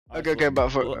Okay, but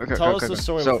tell us the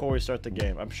story before we start the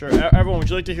game. I'm sure everyone. Would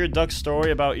you like to hear Duck's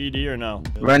story about ED or no?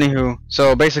 But anywho,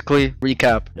 so basically,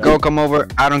 recap. Yep. Go come over.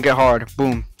 I don't get hard.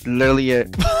 Boom. Literally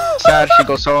it. Sad. She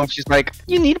goes home. She's like,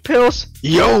 you need pills?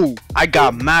 Yo, I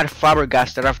got mad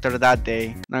flabbergasted after that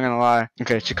day. Not gonna lie.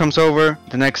 Okay, she comes over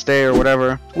the next day or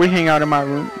whatever. We hang out in my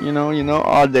room. You know,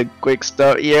 all the quick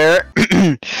stuff. Yeah.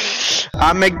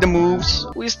 I make the moves.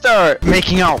 We start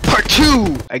making out. Part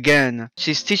 2 again.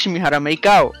 She's teaching me how to make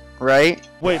out, right?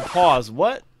 Wait, pause.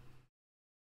 What?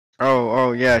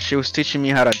 Oh yeah. She was teaching me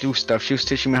how to do stuff. She was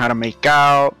teaching me how to make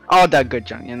out. All that good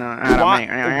junk, you know. Why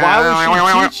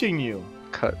was she teaching you?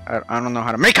 Cause I don't know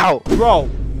how to make out. Bro,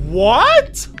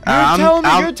 what?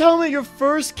 You're telling me your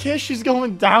first kiss she's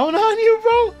going down on you,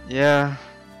 bro? Yeah.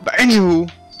 But anywho,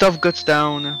 stuff gets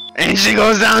down. And she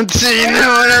goes down too, you know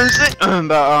what I'm saying?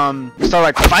 But we start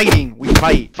like fighting. We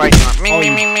fighting. Like,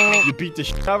 you beat the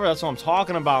shit out of her? That's what I'm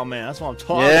talking about, man. That's what I'm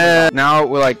talking about. Now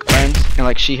we're like friends, and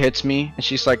like she hits me, and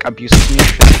she's like abuses me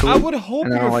physically. I would hope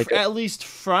you're at least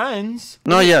friends.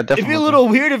 No, yeah, definitely. It'd be a little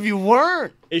weird if you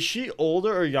weren't. Is she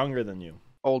older or younger than you?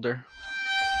 Older.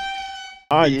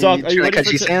 Alright, Duck, are you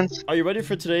ready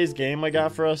for today's game I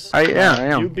got for us? I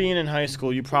am. You being in high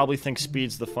school, you probably think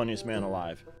Speed's the funniest man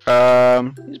alive.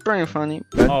 He's pretty funny.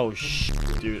 But... Oh,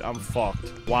 dude, I'm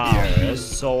fucked. Wow, he is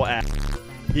so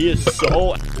He is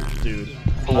so dude.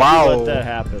 Wow. Let that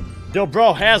happen. Yo,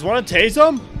 bro, Haz, wanna tase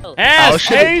him? Haz,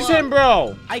 tase him,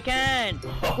 bro! I can't!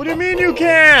 What do you mean you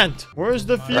can't? Where's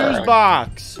the fuse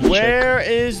box? Where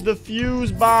is the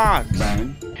fuse box?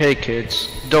 Hey kids,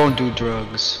 don't do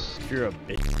drugs. You're a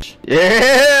bitch.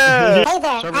 Yeah! Hey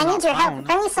there, I need your help.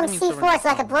 Bring me some C4 so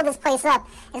I can blow this place up.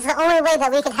 It's the only way that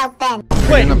we can help Ben.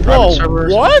 Wait, whoa,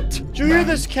 what? Did you hear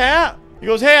this cat? He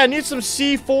goes, hey, I need some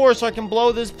C4 so I can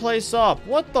blow this place up.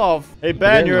 What the f— Hey,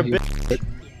 Ben, you're a bitch.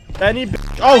 Benny,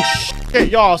 oh, shit.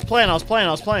 Yo, I was playing.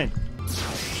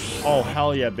 Oh,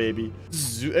 hell yeah, baby.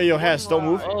 Hey, yo, Haz, don't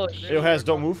move. Hey, yo, Haz,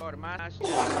 don't move.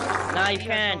 Nah, you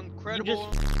can't. You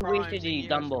just wasted the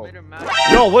Dumbo.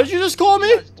 Yo, what did you just call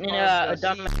me? A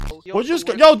dumb. What'd you just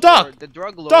call— Yo, Duck!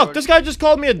 Duck, this guy just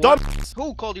called me a dumb—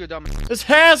 Who called you a dumb? This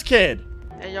Haz kid!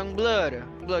 Hey, young blood.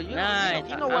 You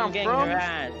know where I'm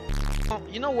from?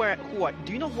 You know where—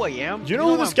 do you know who I am? Do you know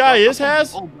who this guy is,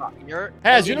 Haz?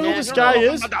 Haz, you know who this guy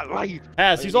is?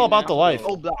 Haz, he's all about the life.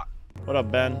 What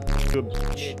up, Ben?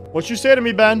 What you say to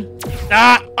me, Ben?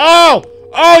 Ah!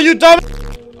 Oh, you dumb—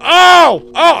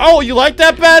 Oh, you like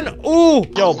that, Ben? Ooh.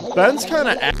 Yo, Ben's kind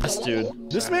of ass, dude.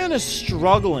 This man is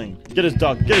struggling. Get his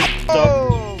duck. Get his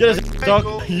duck. Get his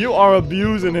duck. You are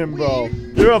abusing him, bro.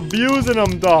 You're abusing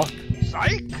him, Duck.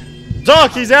 Psych.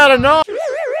 Duck, he's had enough.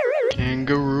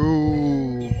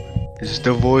 Kangaroo. It's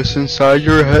the voice inside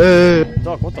your head.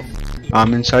 Duck, what the f—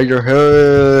 I'm inside your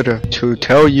head to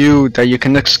tell you that you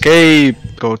can escape.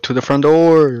 Go to the front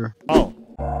door. Oh.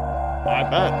 I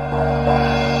bet.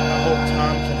 I hope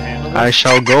Tom can handle this. I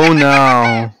shall go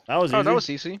now. That was easy. Oh, that was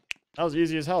easy. That was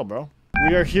easy as hell, bro.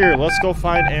 We are here. Let's go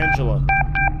find Angela.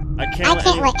 I can't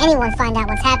let anyone find out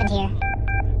what's happened here.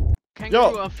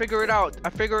 Kangaroo, I figure it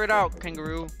out,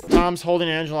 Kangaroo. Tom's holding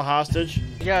Angela hostage.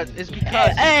 Yeah, it's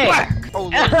because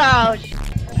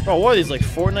Bro, what are these, like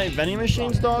Fortnite vending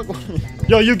machines, dog?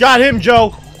 Yo, you got him,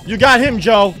 Joe. You got him,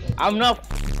 Joe. I'm not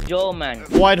Joe, man.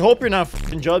 Well, I'd hope you're not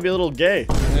f***ing Joe. It'd be a little gay.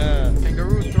 Yeah.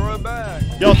 Kangaroo, throw it back.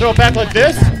 Yo, throw it back like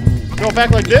this. Throw it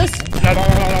back like this.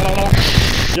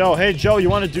 Yo, hey, Joe, you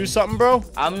want to do something, bro?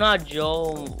 I'm not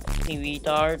Joe,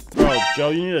 retard. Bro, Joe,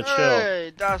 you need to chill.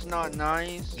 Hey, that's not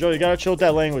nice. Joe, you gotta chill with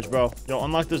that language, bro. Yo,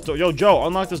 unlock this door. Yo, Joe,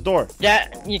 unlock this door. Yeah,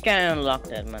 you can't unlock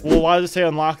that, man. Well, why does it say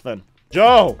unlock then?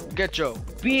 Joe! Get Joe.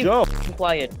 Be Joe.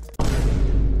 quiet.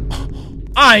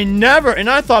 I never, and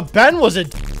I thought Ben was a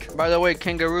dick. By the way,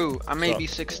 Kangaroo, I may be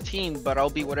 16, but I'll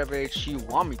be whatever age you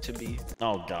want me to be.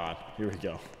 Oh God, here we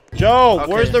go. Joe,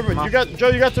 okay, where's the— you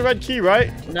got the red key,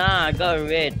 right? Nah, I got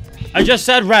red. I just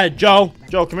said red, Joe.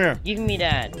 Joe, come here. Give me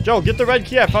that. Joe, get the red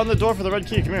key. I found the door for the red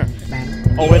key. Come here.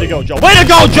 Oh, way to go, Joe. Way to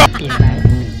go, Joe!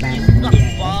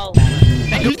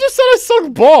 You just said I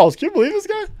suck balls. Can you believe this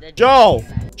guy?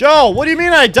 Joe, what do you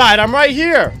mean I died? I'm right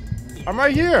here.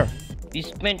 You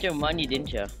spent your money,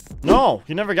 didn't you? No,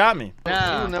 he never got me.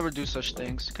 Nah. You will never do such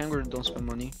things. Kangaroo don't spend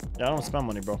money. Yeah, I don't spend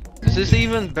money, bro. This is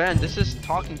even Ben. This is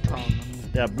Talking Tom.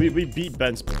 Yeah, we beat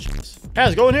Ben's bitches.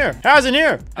 Haz, go in here. Haz, in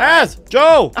here. Haz,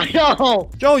 Joe. I know.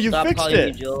 Joe, you Stop fixed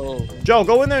it. Joe. Joe,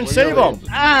 go in there and save him.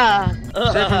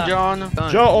 Save him, John.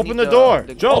 Joe, open the door.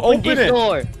 Joe, open it.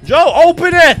 Door. Joe,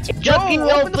 open it. Ducky,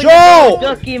 open the Joe.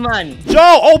 door. Ducky, man.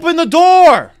 Joe, open the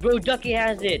door. Bro, Ducky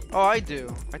has it. Oh, I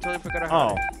do. I totally forgot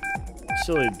how.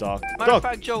 Silly duck. Matter of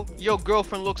fact, Joe, your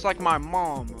girlfriend looks like my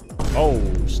mom. Oh,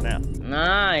 snap.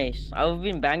 Nice. I've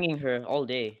been banging her all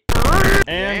day.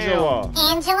 Angela.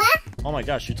 Angela? Oh my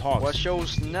gosh, she talks. What's your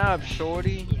snap,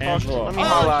 shorty? Angela. Let me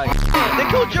holla. They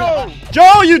killed Joe!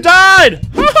 Joe, you died!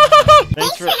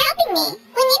 Thanks for helping me.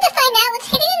 We need to find out what's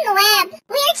hidden in the lab.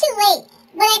 We are too late,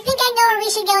 but I think I know where we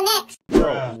should go next.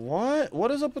 Bro, what?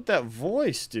 What is up with that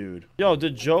voice, dude? Yo,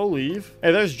 did Joe leave?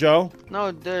 Hey, there's Joe.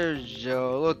 No, there's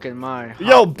Joe. Look at my.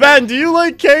 Yo, Ben, do you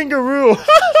like kangaroo?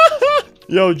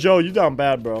 Yo, Joe, you down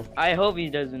bad, bro. I hope he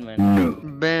doesn't,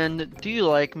 man. Ben, do you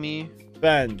like me?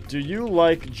 Ben, do you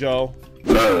like Joe?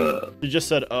 You just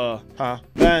said, huh?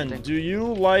 Ben, do you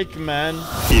like men?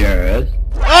 Yes.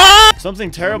 Ah! Something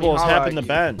terrible has happened to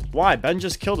Ben. Why? Ben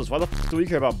just killed us. Why the f do we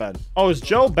care about Ben? Oh, is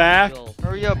Joe back?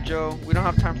 Hurry up, Joe. We don't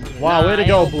have time for this. Wow, way to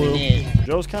go, Blue. It.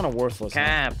 Joe's kind of worthless.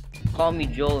 Cap. Call me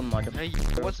Joe, motherfucker. Hey,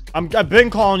 what's... I've been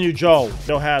calling you Joe.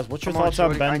 Joe has. What's your Come on, thoughts on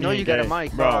shorty. Ben? I know being you got a gay?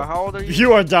 mic, bro. how old are you?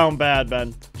 You are down bad,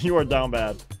 Ben. You are down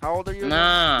bad. How old are you?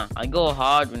 Nah, I go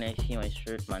hard when I see my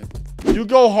shirt, man. You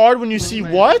go hard when you see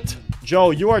what?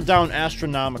 Joe, you are down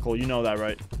astronomical. You know that,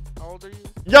 right? How old are you?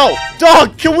 Yo,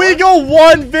 dog, can we go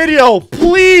one video,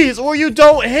 please? Or you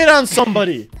don't hit on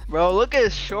somebody. Bro, look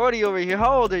at shorty over here.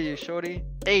 How old are you, shorty?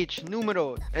 H,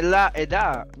 número,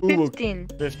 edad. 15.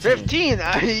 15?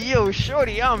 Yo,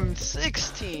 shorty, I'm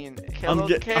 16. I'm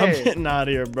getting out of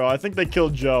here, bro. I think they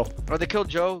killed Joe. Oh, they killed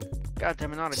Joe? God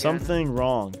damn it, not again. Something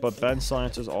wrong, but Ben still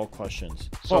answers all questions.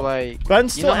 So, like, Ben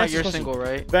still you know how answers you're questions. single,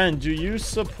 right? Ben, do you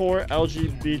support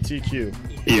LGBTQ?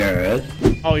 Yes.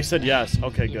 Oh, he said yes.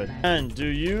 Okay, good. Ben, do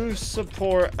you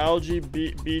support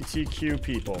LGBTQ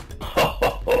people?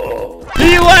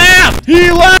 He laughed!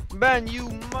 He laughed! Ben, you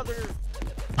mother...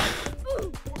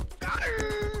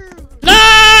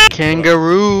 No!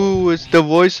 Kangaroo, it's the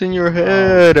voice in your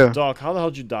head. Doc, how the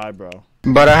hell did you die, bro?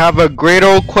 But I have a great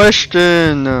old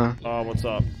question. What's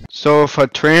up? So if a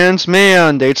trans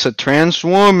man dates a trans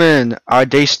woman, are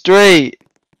they straight?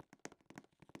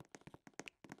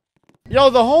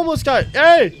 Yo, the homeless guy.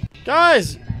 Hey,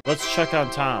 guys. Let's check on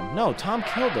Tom. No, Tom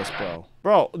killed us, bro.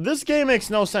 Bro, this game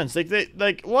makes no sense.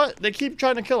 Like, what? They keep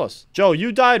trying to kill us. Joe,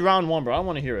 you died round 1, bro. I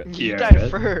want to hear it. You died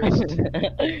first.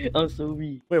 I'm so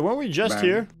weak. Wait, weren't we just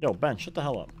here? Yo, Ben, shut the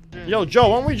hell up. Yo,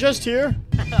 Joe, weren't we just here?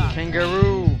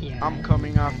 Kangaroo, I'm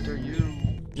coming after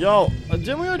you. Yo,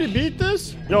 didn't we already beat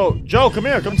this? Yo, Joe, come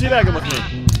here. Come teabagging with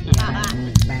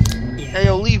me. Hey,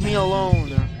 yo, leave me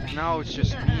alone. Now it's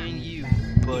just me and you,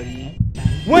 buddy.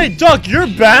 Wait, Duck, you're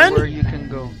Ben? Where you can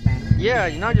go. Yeah,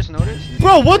 you know, I just noticed.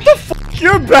 Bro, what the f***?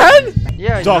 You're Ben?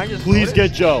 Yeah, Duck, I just please noticed.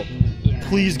 get Joe.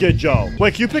 Please get Joe.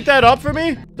 Wait, can you pick that up for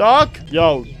me? Duck?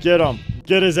 Yo, get him.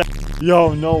 Get his ass.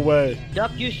 Yo, no way.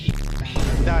 Duck, you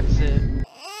That's it.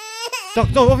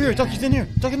 Duck, no, over here. Duck, he's in here.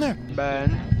 Duck in there.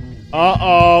 Ben.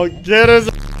 Uh-oh. Get his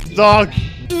ass, Duck.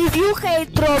 If you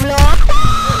hate Roblox.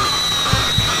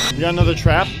 You got another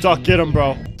trap? Duck, get him,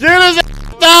 bro. Get his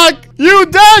ass, Duck. You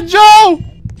dead, Joe.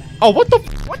 Oh, what the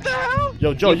f? What the hell?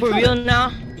 Yo, Joe, you for real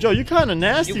now? Joe, you kind of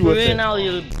nasty You for with real it. now,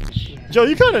 you bitch. Joe,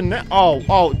 you kind of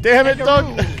oh, damn it, Duck.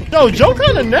 Yo, Joe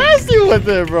kind of nasty with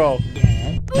it, bro.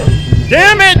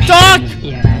 Damn it, Duck.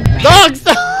 Duck,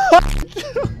 stop.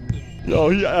 Yo,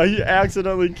 he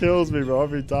accidentally kills me, bro,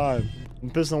 every time. I'm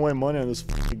pissing away money on this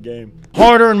fucking game.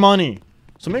 Hard-earned money.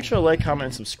 So make sure to like, comment,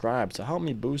 and subscribe to help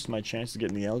me boost my chances of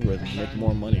getting the algorithm to make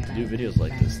more money to do videos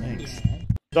like this. Thanks.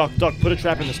 Duck, put a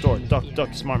trap in the store.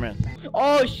 Duck, smart man.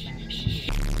 Oh,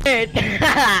 shit.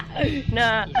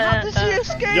 Nah. How did she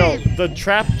escape? Yo, the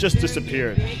trap just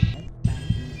disappeared.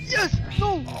 Yes!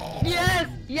 No!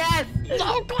 Yes!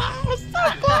 So close!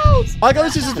 So close! I like how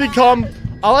this has just become...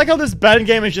 I like how this Ben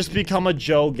game has just become a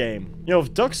Joe game. Yo,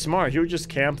 if Duck's smart, he would just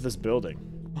camp this building.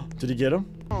 Did he get him?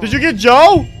 Did you get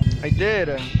Joe? I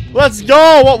did. Let's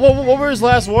go! What were his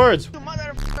last words? You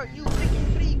motherfucker, you freaking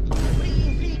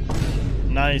freak.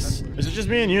 Nice. Is it just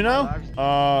me and you now?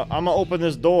 I'm gonna open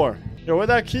this door. Yo, where'd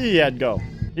that key he had go?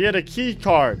 He had a key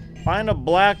card. Find a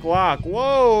black lock.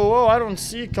 Whoa, I don't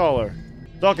see color.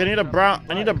 Duck, I need a brown.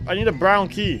 I need a brown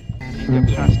key.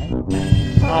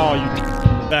 Oh,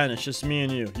 you. Ben, it's just me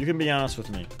and you. You can be honest with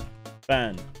me.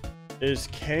 Ben, is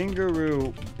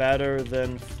kangaroo better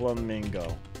than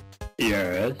flamingo?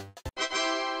 Yes.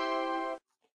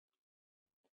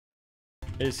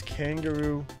 Is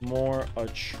kangaroo more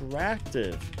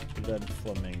attractive than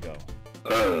flamingo?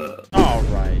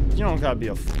 Alright, you don't gotta be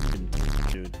a fucking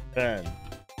dude. Ben,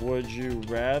 would you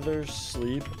rather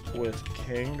sleep with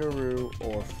kangaroo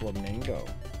or flamingo?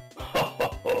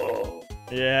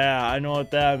 Yeah, I know what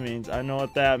that means.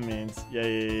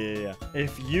 Yeah.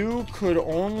 If you could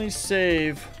only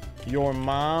save your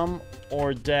mom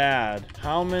or dad,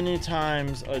 how many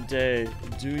times a day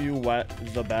do you wet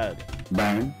the bed?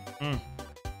 Burn.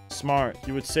 Smart.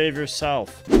 You would save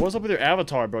yourself. What's up with your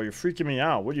avatar, bro? You're freaking me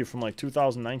out. What are you, from like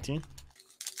 2019?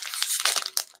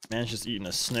 Man's just eating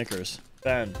a Snickers.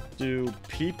 Ben, do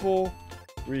people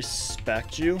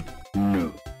respect you?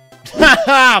 No.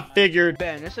 Haha! Figured.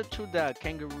 Ben, is it true that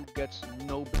kangaroo gets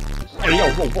no business? Hey, yo,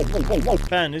 whoa.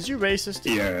 Ben, is you racist?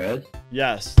 Yes.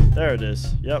 Yes, there it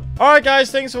is. Yep. Alright,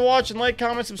 guys, thanks for watching. Like,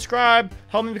 comment, subscribe.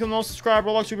 Help me become the most subscribed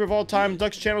Roblox YouTuber of all time.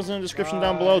 Duck's channel's in the description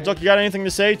down below. Duck, you got anything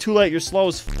to say? Too late. You're slow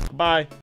as f. Bye.